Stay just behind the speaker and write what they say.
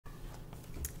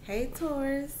Hey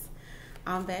Taurus,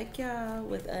 I'm back y'all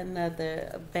with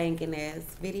another banging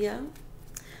ass video.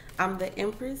 I'm the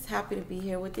Empress, happy to be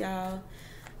here with y'all.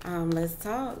 Let's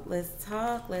talk. Let's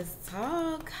talk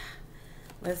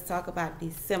about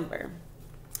December.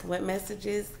 What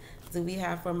messages do we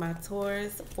have for my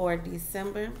Taurus for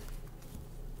December?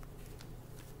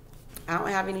 I don't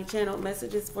have any channeled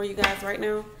messages for you guys right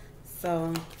now,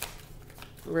 so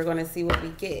we're gonna see what we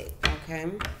get,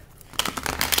 okay?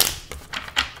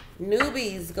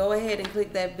 Newbies, go ahead and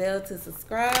click that bell to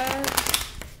subscribe.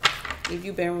 If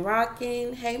you've been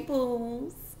rocking, hey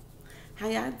booms, how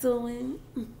y'all doing?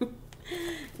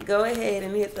 Go ahead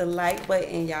and hit the like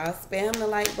button, y'all. Spam the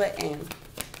like button.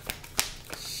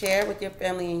 Share with your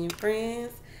family and your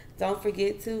friends. Don't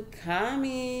forget to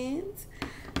comment.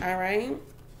 All right.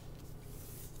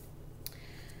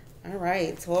 All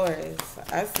right, Taurus.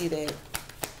 I see that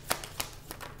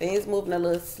things moving a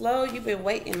little slow. You've been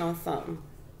waiting on something,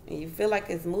 and you feel like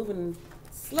it's moving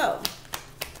slow.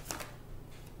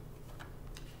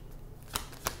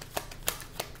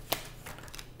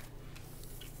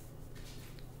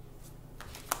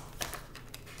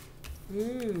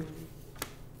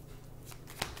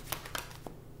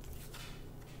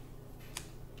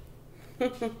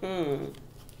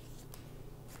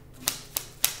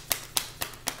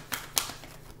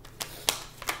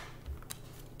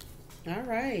 All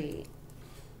right.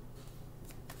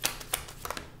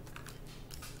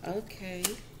 Okay.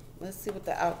 Let's see what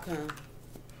the outcome.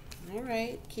 All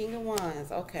right. King of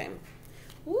Wands. Okay.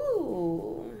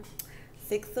 Woo.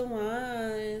 Six of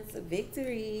Wands.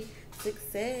 Victory.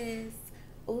 Success.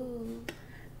 Ooh.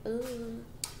 Ooh.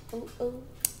 Ooh. Ooh.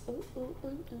 Ooh. Ooh.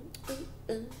 Ooh. Ooh.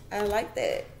 Ooh. I like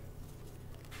that.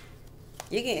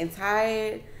 You're getting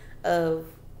tired of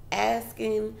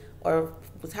asking or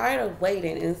tired of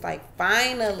waiting, and it's like,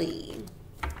 finally.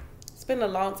 It's been a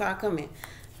long time coming.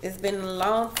 It's been a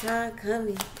long time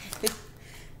coming.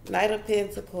 Knight of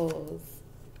Pentacles.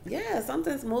 Yeah,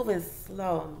 something's moving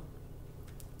slow.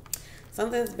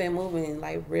 Something's been moving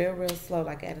like real slow,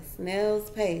 like at a snail's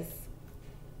pace.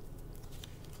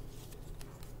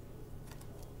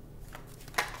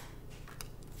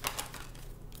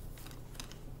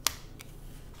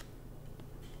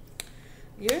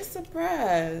 You're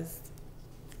surprised.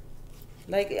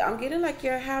 Like, I'm getting like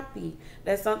you're happy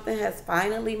that something has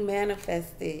finally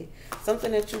manifested.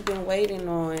 Something that you've been waiting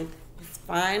on is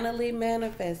finally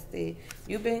manifested.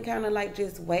 You've been kind of like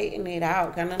just waiting it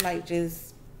out, kind of like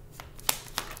just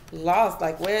lost.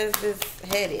 Like, where is this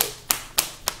headed?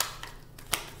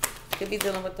 Could be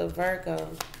dealing with the Virgo.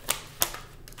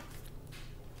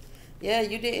 Yeah,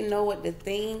 you didn't know what to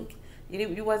think.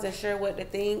 You wasn't sure what to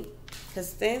think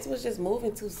because things was just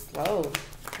moving too slow.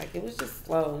 Like, it was just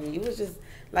slow. And you was just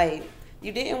like,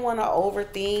 you didn't want to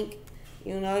overthink.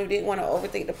 You know, you didn't want to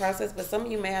overthink the process. But some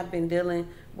of you may have been dealing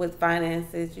with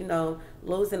finances, you know,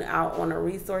 losing out on a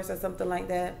resource or something like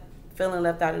that. Feeling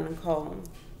left out in the cold.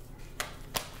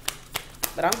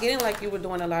 But I'm getting like you were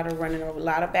doing a lot of running over, a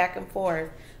lot of back and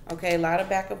forth. Okay, a lot of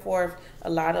back and forth, a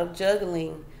lot of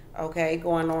juggling, okay,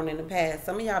 going on in the past.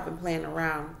 Some of y'all been playing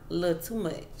around a little too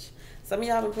much. Some of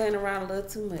y'all been playing around a little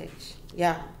too much.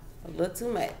 Yeah, a little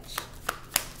too much.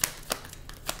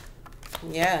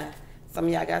 Yeah, some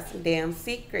of y'all got some damn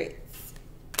secrets.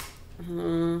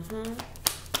 Y'all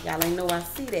ain't know I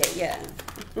see that, yeah.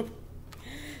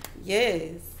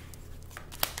 Yes.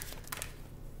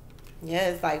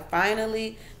 Yes, like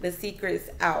finally the secret's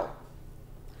out.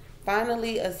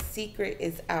 Finally a secret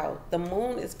is out. The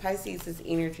moon is Pisces'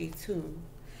 energy too.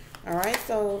 All right,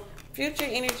 so future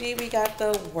energy, we got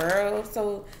the World.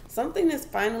 So something is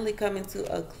finally coming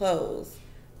to a close.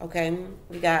 Okay,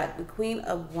 we got the Queen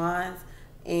of Wands,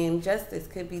 and Justice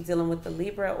could be dealing with the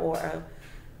Libra or a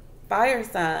fire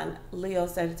sign, Leo,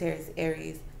 Sagittarius,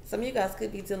 Aries. Some of you guys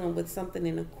could be dealing with something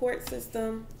in the court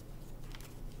system.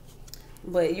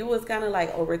 But you was kind of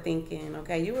like overthinking,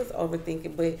 okay? You was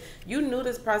overthinking, but you knew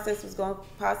this process was going to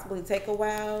possibly take a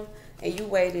while, and you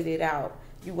waited it out.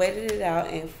 You waited it out,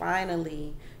 and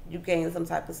finally you gained some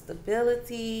type of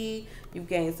stability. You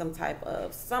gained some type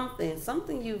of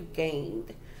something you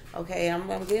gained, okay? I'm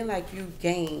getting like you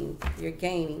gained. You're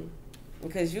gaining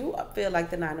because you feel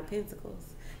like the Nine of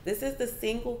Pentacles. This is the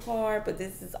single card, but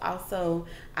this is also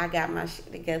I got my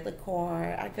shit together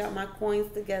card. I got my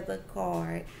coins together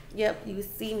card. Yep, you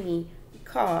see me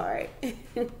card.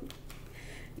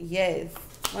 Yes.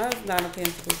 Why is Nine of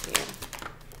Pentacles here?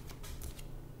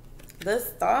 The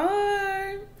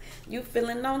Star. You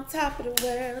feeling on top of the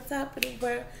world, top of the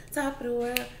world, top of the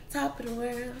world, top of the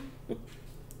world.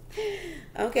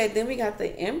 Okay, then we got the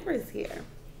Empress here.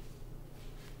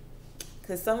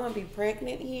 Could someone be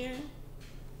pregnant here?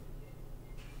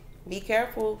 Be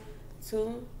careful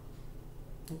too.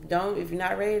 Don't, if you're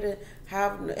not ready to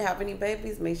have any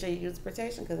babies, make sure you use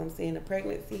protection, because I'm seeing a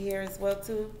pregnancy here as well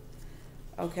too.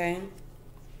 Okay.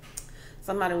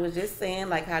 Somebody was just saying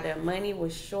like how their money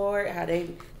was short, how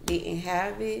they didn't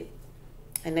have it,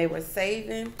 and they were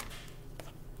saving.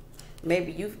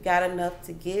 Maybe you've got enough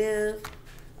to give.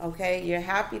 Okay, you're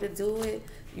happy to do it.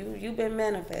 You've been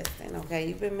manifesting. Okay,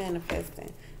 you've been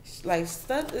manifesting. Like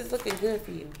stuff is looking good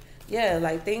for you. Yeah,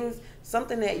 like things,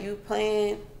 something that you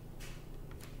planned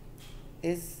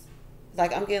is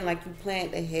like, I'm getting like you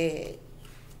planned ahead.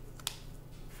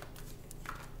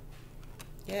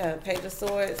 Yeah, Page of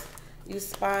Swords. You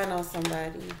spying on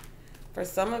somebody. For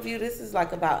some of you, this is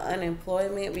like about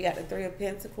unemployment. We got the Three of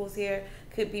Pentacles here.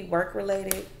 Could be work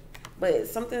related, but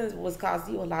something was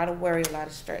causing you a lot of worry, a lot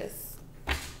of stress.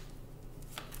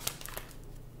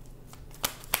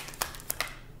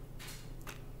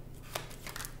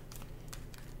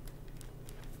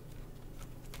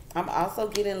 I'm also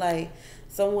getting like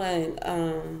someone,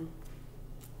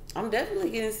 I'm definitely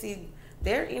getting to see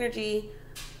their energy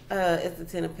is the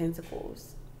Ten of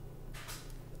Pentacles.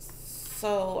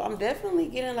 So I'm definitely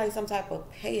getting like some type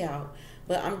of payout,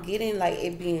 but I'm getting like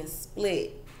it being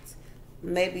split.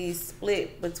 Maybe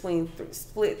split between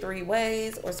split three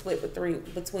ways, or split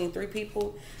between three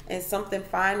people, and something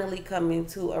finally coming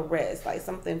to a rest. Like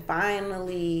something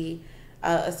finally,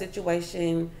 a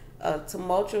situation, a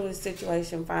tumultuous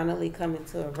situation finally coming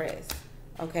to a rest.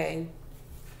 Okay.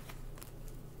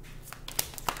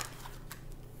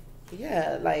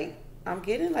 Yeah, like I'm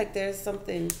getting like there's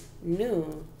something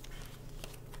new.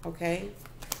 Okay.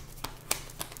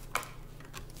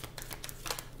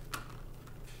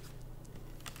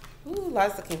 Ooh,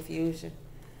 lots of confusion.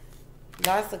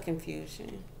 Lots of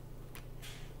confusion.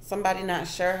 Somebody not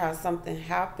sure how something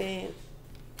happened,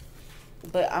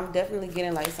 but I'm definitely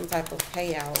getting like some type of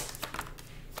payout.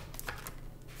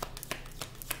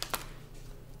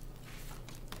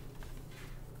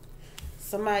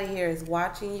 Somebody here is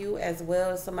watching you as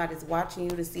well. Somebody's watching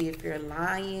you to see if you're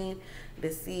lying,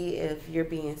 to see if you're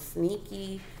being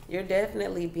sneaky. You're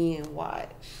definitely being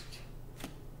watched.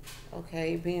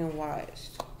 Okay, being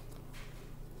watched.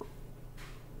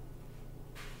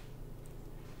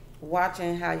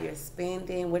 Watching how you're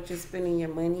spending, what you're spending your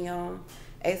money on.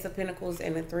 Ace of Pentacles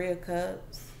and the Three of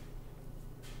Cups.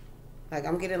 Like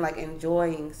I'm getting like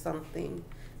enjoying something.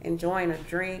 Enjoying a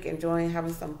drink, enjoying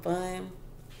having some fun.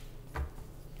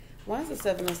 Why is the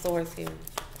Seven of Swords here?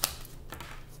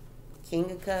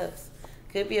 King of Cups.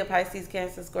 Could be a Pisces,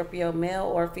 Cancer, Scorpio, male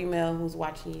or female who's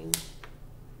watching you.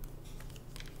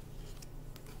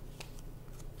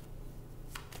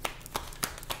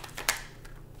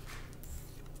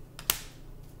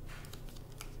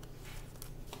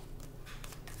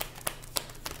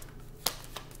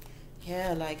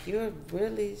 Yeah, like you're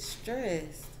really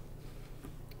stressed.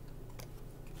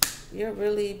 You're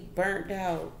really burnt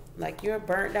out. Like you're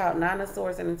burnt out. Nine of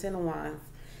Swords and the Ten of Wands.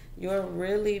 You're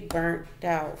really burnt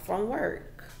out from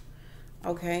work.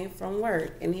 Okay, from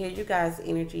work. And here you guys'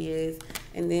 energy is.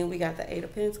 And then we got the Eight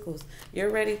of Pentacles.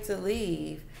 You're ready to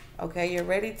leave. Okay, you're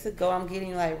ready to go. I'm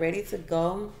getting like ready to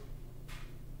go.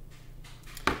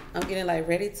 I'm getting like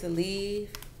ready to leave.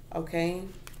 Okay.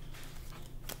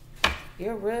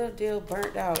 You're real deal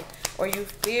burnt out. Or you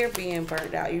fear being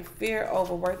burnt out. You fear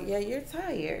overworking. Yeah, you're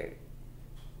tired.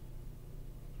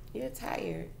 You're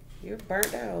tired. You're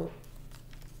burnt out.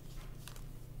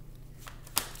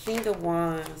 King of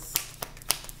Wands.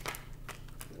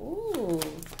 Ooh.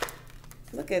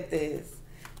 Look at this.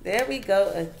 There we go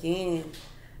again.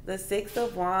 The Six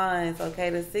of Wands. Okay,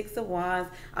 the Six of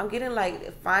Wands. I'm getting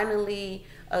like finally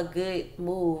a good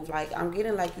move. Like I'm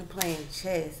getting like you playing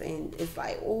chess. And it's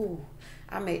like, ooh,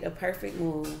 I made the perfect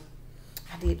move.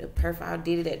 I did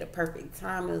it at the perfect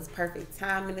time. It was perfect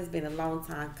timing. It's been a long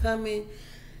time coming.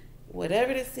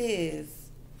 Whatever this is.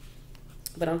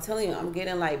 But I'm telling you, I'm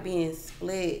getting like being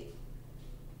split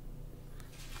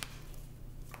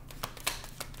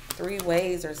three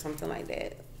ways or something like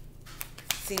that.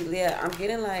 See, yeah, I'm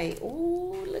getting like,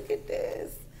 ooh, look at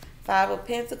this. Five of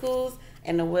Pentacles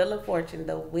and the Wheel of Fortune.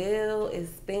 The wheel is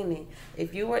spinning.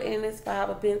 If you were in this Five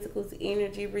of Pentacles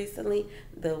energy recently,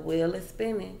 the wheel is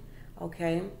spinning.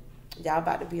 Okay? Y'all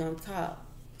about to be on top.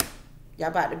 Y'all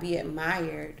about to be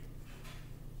admired.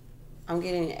 I'm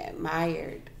getting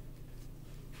admired.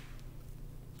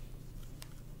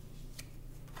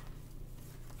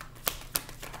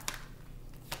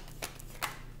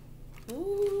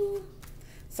 Ooh.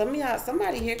 Some of y'all,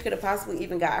 somebody here could have possibly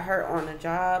even got hurt on a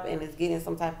job and is getting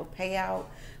some type of payout.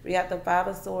 We got the Five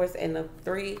of Swords and the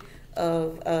Three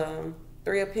of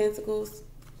Pentacles.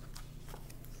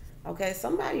 Okay,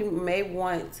 somebody may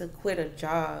want to quit a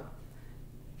job.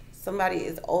 Somebody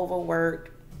is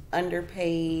overworked,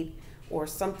 underpaid, or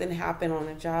something happened on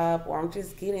a job, or I'm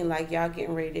just getting like y'all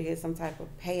getting ready to get some type of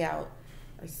payout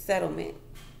or settlement.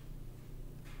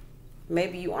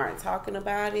 Maybe you aren't talking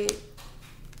about it.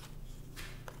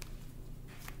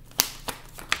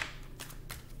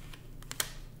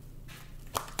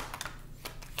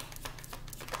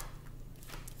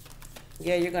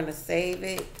 Yeah, you're going to save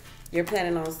it. You're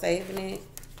planning on saving it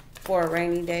for a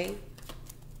rainy day.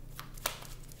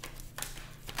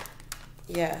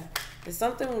 Yeah. It's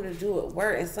something to do with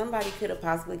work, and somebody could have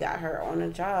possibly got her on a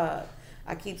job.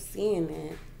 I keep seeing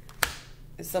it.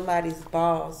 It's somebody's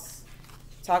boss,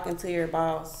 talking to your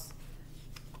boss.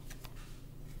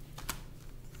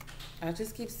 I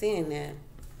just keep seeing that.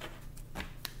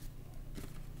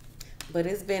 But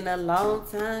it's been a long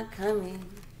time coming.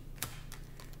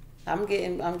 I'm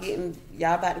getting,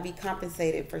 y'all about to be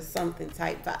compensated for something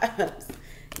type vibes.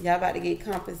 Y'all about to get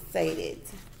compensated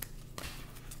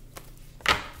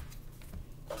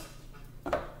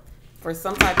for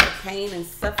some type of pain and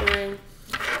suffering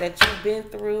that you've been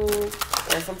through,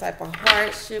 or some type of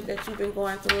hardship that you've been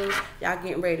going through. Y'all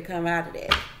getting ready to come out of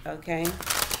that, okay?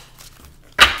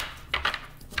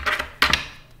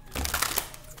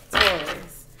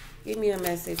 Taurus, give me a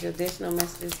message, additional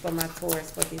messages for my Taurus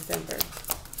for December.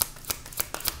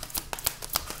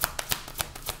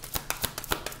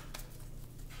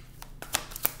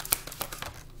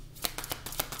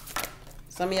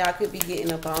 Some of y'all could be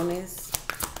getting a bonus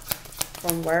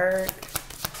from work.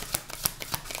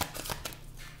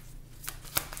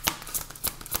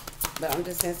 But I'm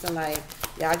just sensing like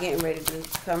y'all getting ready to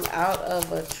come out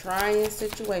of a trying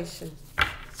situation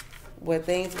where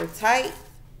things were tight.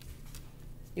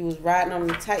 You was riding on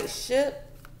a tight ship.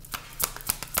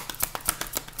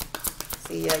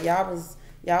 See, yeah,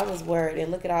 y'all was worried.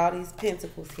 And look at all these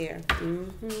pentacles here.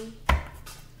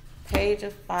 Page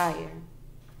of Fire.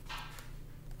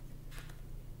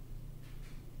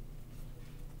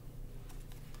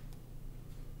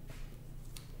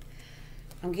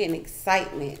 I'm getting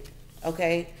excitement,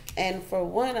 okay? And for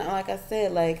one, like I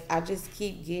said, like, I just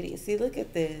keep getting, see, look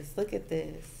at this, look at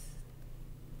this.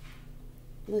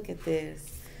 Look at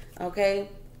this, okay?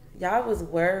 Y'all was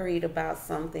worried about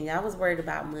something. Y'all was worried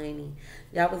about money.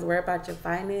 Y'all was worried about your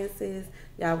finances.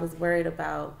 Y'all was worried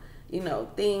about, you know,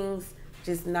 things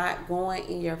just not going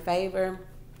in your favor.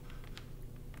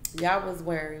 Y'all was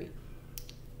worried.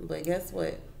 But guess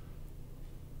what?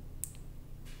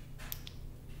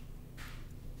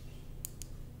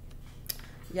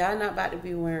 Y'all not about to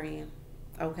be worrying,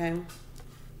 okay?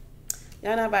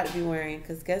 Y'all not about to be worrying,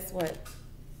 because guess what?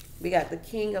 We got the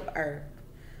King of Earth.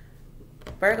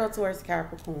 Virgo, Taurus,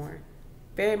 Capricorn.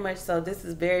 Very much so. This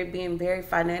is being very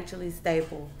financially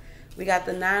stable. We got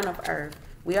the Nine of Earth.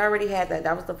 We already had that.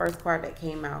 That was the first card that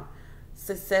came out.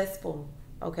 Successful,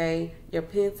 okay? Your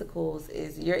Pentacles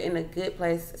is you're in a good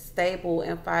place, stable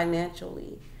and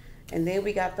financially. And then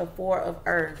we got the Four of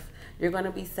Earth. You're going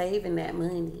to be saving that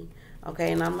money.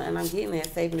 Okay, and I'm getting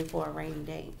that, saving it for a rainy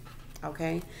day.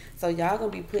 Okay, so y'all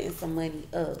gonna be putting some money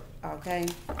up. Okay,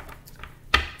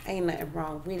 ain't nothing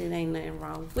wrong with it. Ain't nothing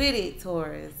wrong with it,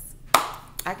 Taurus.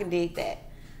 I can dig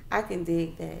that. I can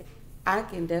dig that. I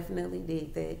can definitely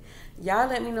dig that. Y'all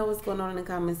let me know what's going on in the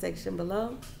comment section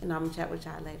below, and I'm gonna chat with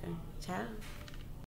y'all later. Ciao.